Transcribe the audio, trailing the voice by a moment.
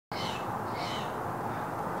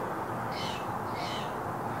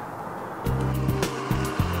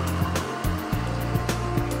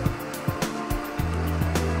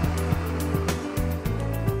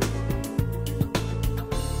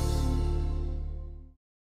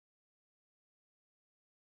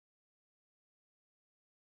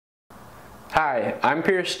Hi, I'm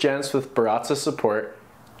Pierce Jens with Baratza Support.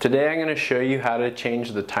 Today I'm going to show you how to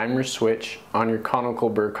change the timer switch on your conical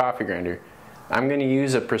burr coffee grinder. I'm going to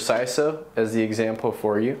use a Preciso as the example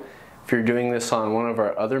for you. If you're doing this on one of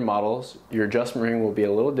our other models, your adjustment ring will be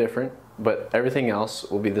a little different, but everything else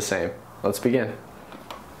will be the same. Let's begin.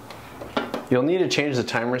 You'll need to change the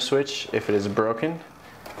timer switch if it is broken.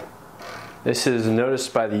 This is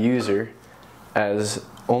noticed by the user as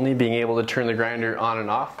only being able to turn the grinder on and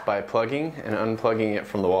off by plugging and unplugging it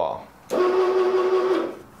from the wall.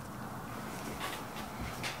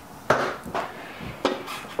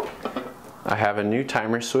 I have a new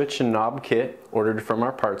timer switch and knob kit ordered from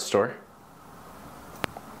our parts store.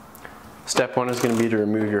 Step one is going to be to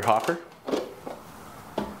remove your hopper,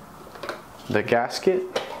 the gasket,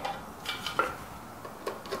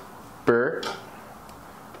 burr,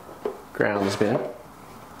 grounds bin,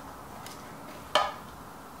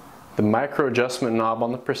 the micro adjustment knob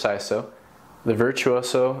on the Preciso. The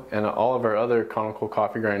Virtuoso and all of our other conical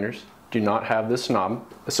coffee grinders do not have this knob.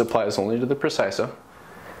 This applies only to the Preciso.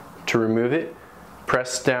 To remove it,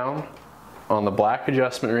 press down on the black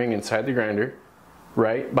adjustment ring inside the grinder,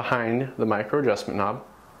 right behind the micro adjustment knob.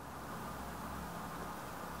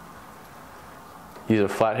 Use a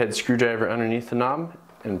flathead screwdriver underneath the knob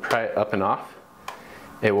and pry it up and off.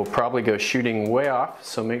 It will probably go shooting way off,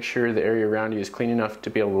 so make sure the area around you is clean enough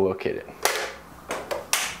to be able to locate it.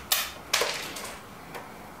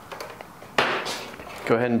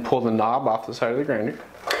 Go ahead and pull the knob off the side of the grinder.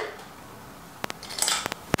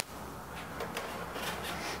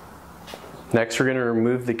 Next, we're going to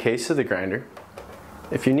remove the case of the grinder.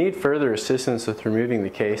 If you need further assistance with removing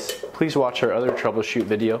the case, please watch our other troubleshoot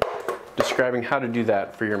video describing how to do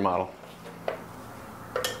that for your model.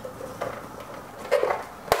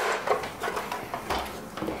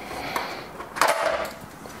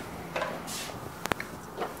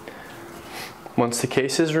 Once the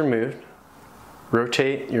case is removed,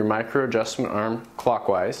 rotate your micro adjustment arm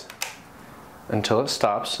clockwise until it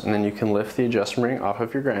stops, and then you can lift the adjustment ring off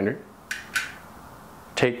of your grinder.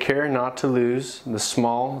 Take care not to lose the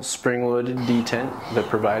small spring-loaded detent that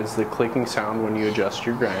provides the clicking sound when you adjust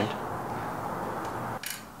your grind.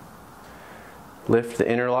 Lift the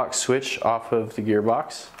interlock switch off of the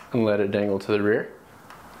gearbox and let it dangle to the rear.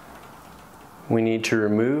 We need to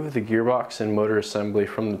remove the gearbox and motor assembly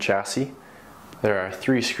from the chassis. There are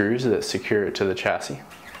 3 screws that secure it to the chassis.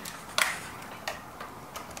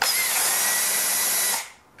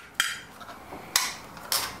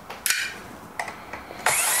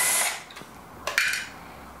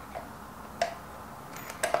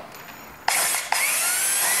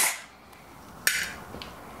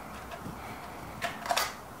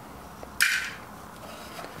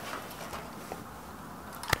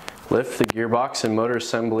 Lift the gearbox and motor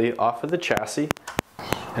assembly off of the chassis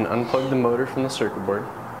and unplug the motor from the circuit board.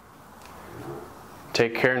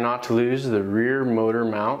 Take care not to lose the rear motor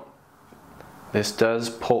mount. This does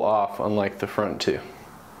pull off, unlike the front two.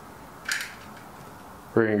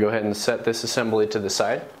 We're going to go ahead and set this assembly to the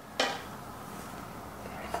side.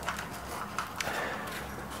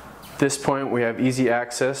 At this point, we have easy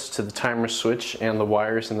access to the timer switch and the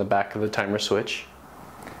wires in the back of the timer switch.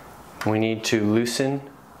 We need to loosen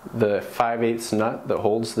the 5/8 nut that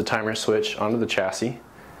holds the timer switch onto the chassis.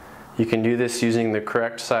 You can do this using the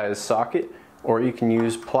correct size socket, or you can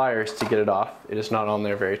use pliers to get it off. It is not on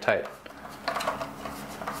there very tight.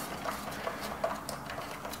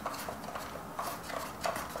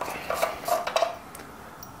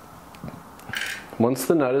 Once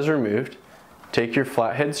the nut is removed, take your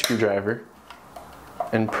flathead screwdriver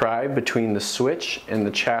and pry between the switch and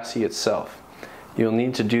the chassis itself. You'll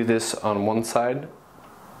need to do this on one side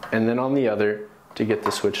and then on the other to get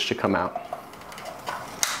the switch to come out.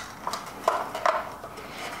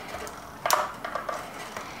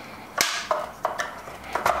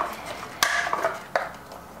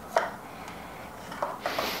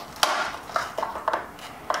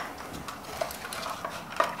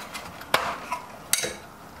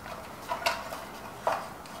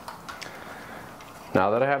 Now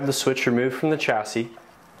that I have the switch removed from the chassis,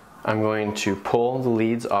 I'm going to pull the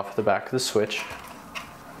leads off the back of the switch.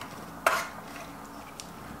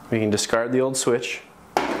 We can discard the old switch,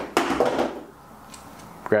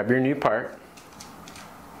 grab your new part,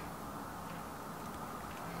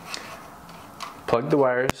 plug the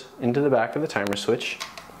wires into the back of the timer switch.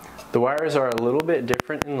 The wires are a little bit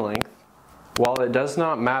different in length. While it does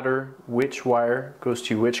not matter which wire goes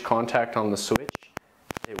to which contact on the switch,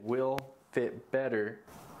 it will fit better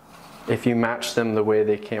if you match them the way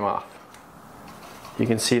they came off. You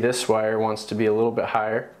can see this wire wants to be a little bit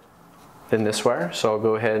higher than this wire, so I'll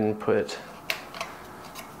go ahead and put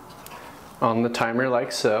on the timer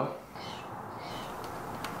like so.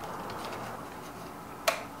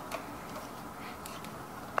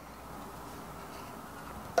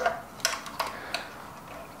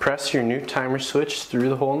 Press your new timer switch through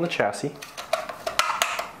the hole in the chassis.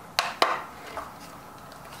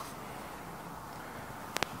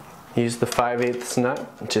 Use the 5/8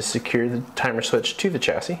 nut to secure the timer switch to the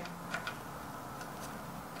chassis.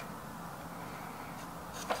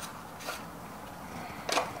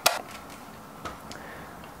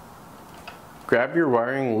 Grab your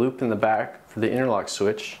wiring loop in the back for the interlock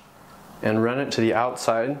switch and run it to the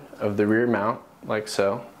outside of the rear mount like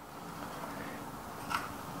so.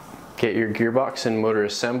 Get your gearbox and motor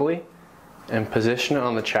assembly and position it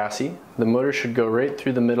on the chassis. The motor should go right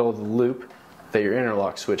through the middle of the loop that your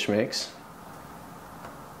interlock switch makes.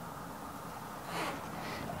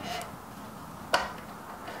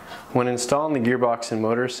 When installing the gearbox and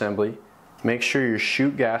motor assembly, make sure your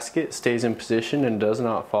chute gasket stays in position and does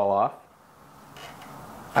not fall off.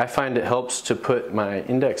 I find it helps to put my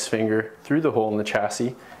index finger through the hole in the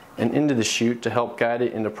chassis and into the chute to help guide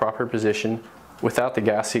it into proper position without the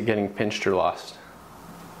gasket getting pinched or lost.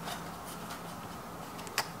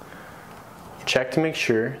 Check to make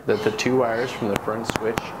sure that the two wires from the front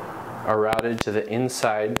switch are routed to the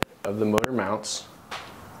inside of the motor mounts.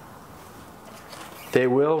 They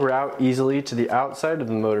will route easily to the outside of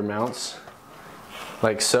the motor mounts,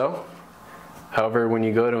 like so. However, when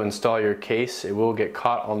you go to install your case, it will get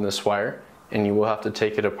caught on this wire and you will have to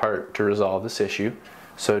take it apart to resolve this issue.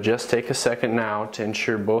 So just take a second now to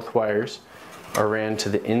ensure both wires are ran to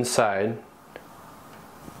the inside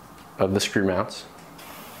of the screw mounts.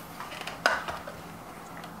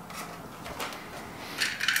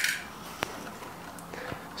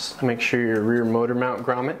 So make sure your rear motor mount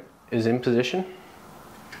grommet is in position.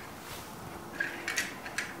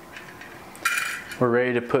 We're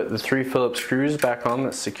ready to put the 3 Phillips screws back on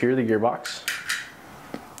that secure the gearbox.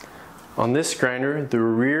 On this grinder, the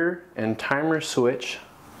rear and timer switch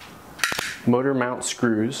motor mount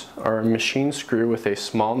screws are a machine screw with a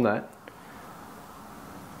small nut.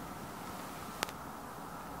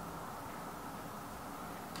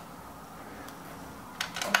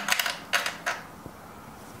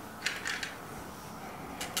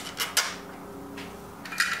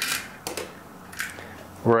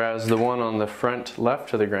 Whereas the one on the front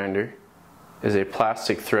left of the grinder is a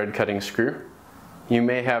plastic thread cutting screw. You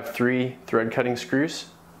may have 3 thread cutting screws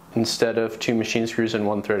instead of 2 machine screws and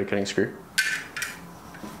 1 thread cutting screw.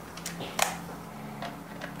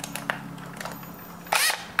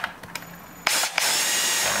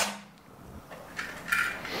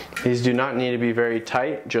 These do not need to be very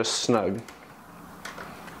tight, just snug.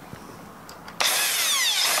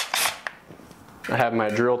 I have my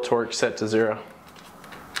drill torque set to 0.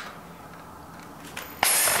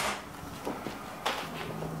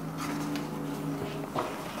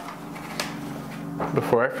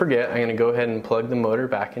 Before I forget, I'm going to go ahead and plug the motor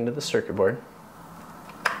back into the circuit board.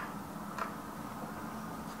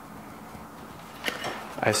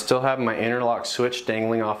 I still have my interlock switch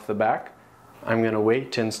dangling off the back. I'm going to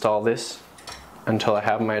wait to install this until I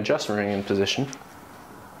have my adjustment ring in position.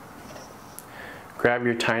 Grab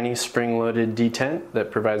your tiny spring-loaded detent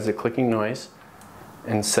that provides the clicking noise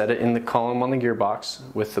and set it in the column on the gearbox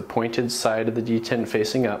with the pointed side of the detent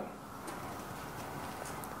facing up.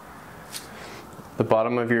 The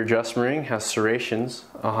bottom of your adjustment ring has serrations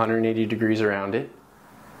 180 degrees around it.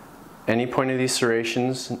 Any point of these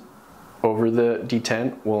serrations over the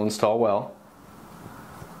detent will install well.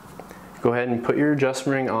 Go ahead and put your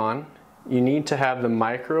adjustment ring on. You need to have the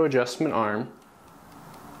micro adjustment arm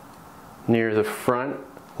near the front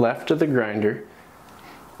left of the grinder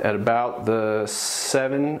at about the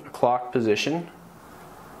 7 o'clock position.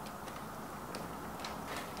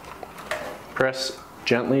 Press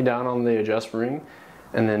gently down on the adjustment ring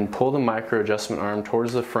and then pull the micro adjustment arm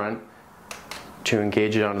towards the front to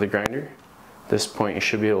engage it onto the grinder. At this point you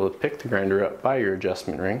should be able to pick the grinder up by your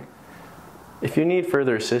adjustment ring. If you need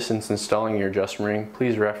further assistance installing your adjustment ring,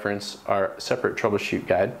 please reference our separate troubleshoot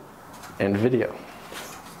guide and video.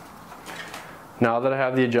 Now that I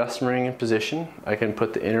have the adjustment ring in position, I can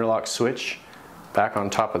put the interlock switch back on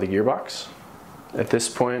top of the gearbox. At this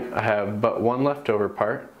point I have but one leftover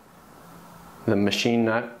part, the machine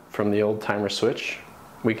nut from the old timer switch.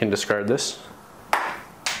 We can discard this.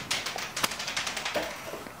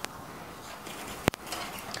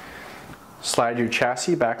 Slide your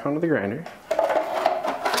chassis back onto the grinder.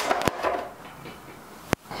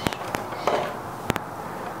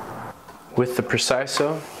 With the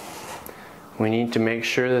Preciso, we need to make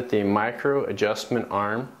sure that the micro adjustment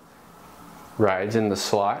arm rides in the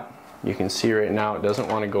slot You can see right now it doesn't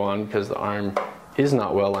want to go on because the arm is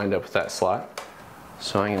not well lined up with that slot.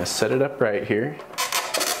 So I'm going to set it up right here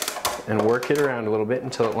and work it around a little bit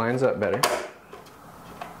until it lines up better.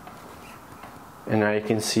 And now you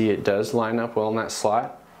can see it does line up well in that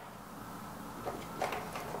slot.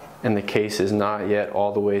 And the case is not yet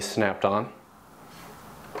all the way snapped on.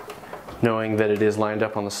 Knowing that it is lined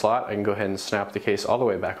up on the slot, I can go ahead and snap the case all the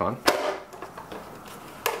way back on.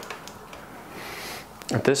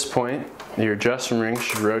 At this point, your adjustment ring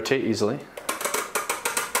should rotate easily.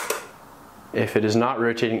 If it is not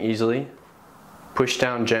rotating easily, push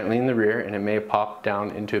down gently in the rear and it may pop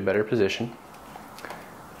down into a better position.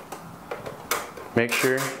 Make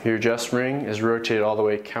sure your adjustment ring is rotated all the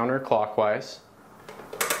way counterclockwise,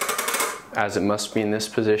 as it must be in this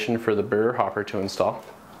position for the burr or hopper to install.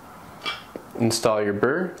 Install your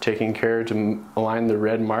burr, taking care to align the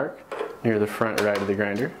red mark near the front right of the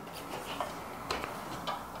grinder.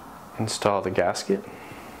 Install the gasket.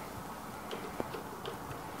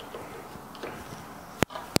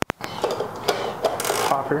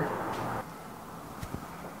 Hopper.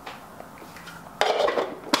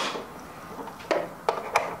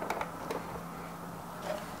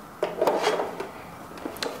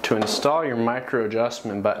 To install your micro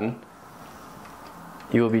adjustment button,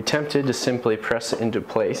 you will be tempted to simply press it into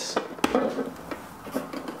place.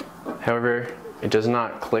 However, it does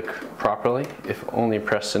not click properly if only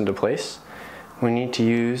pressed into place. We need to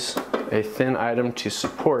use a thin item to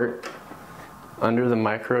support under the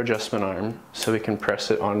micro adjustment arm so we can press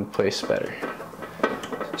it on place better.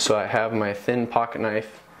 So I have my thin pocket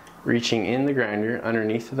knife reaching in the grinder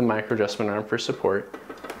underneath the micro adjustment arm for support,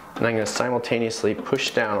 and I'm going to simultaneously push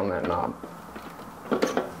down on that knob.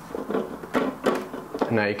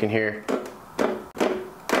 And now you can hear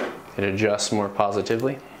it adjusts more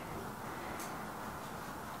positively.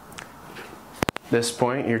 At this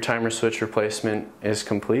point, your timer switch replacement is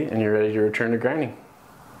complete and you're ready to return to grinding.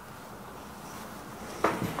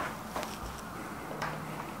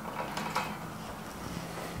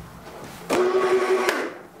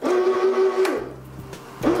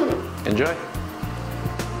 Enjoy!